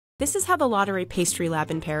This is how the Ladurée pastry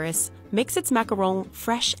lab in Paris makes its macarons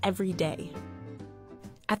fresh every day.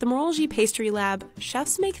 At the Morangy Pastry Lab,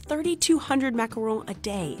 chefs make 3,200 macarons a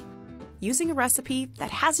day, using a recipe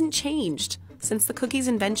that hasn't changed since the cookie's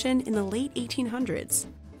invention in the late 1800s.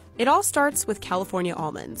 It all starts with California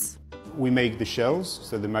almonds. We make the shells,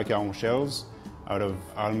 so the macaron shells, out of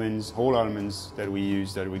almonds, whole almonds that we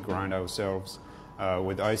grind ourselves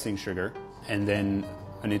with icing sugar, and then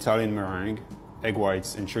an Italian meringue, egg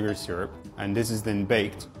whites and sugar syrup, and this is then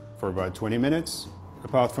baked for about 20 minutes.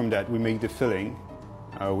 Apart from that, we make the filling,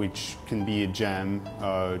 which can be a jam,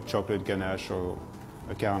 chocolate ganache or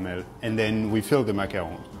a caramel, and then we fill the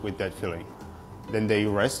macarons with that filling. Then they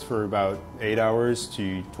rest for about 8 hours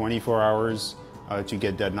to 24 hours to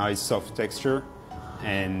get that nice soft texture,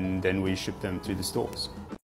 and then we ship them to the stores.